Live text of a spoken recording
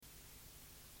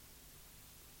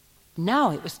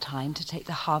Now it was time to take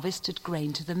the harvested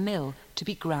grain to the mill to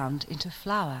be ground into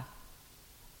flour.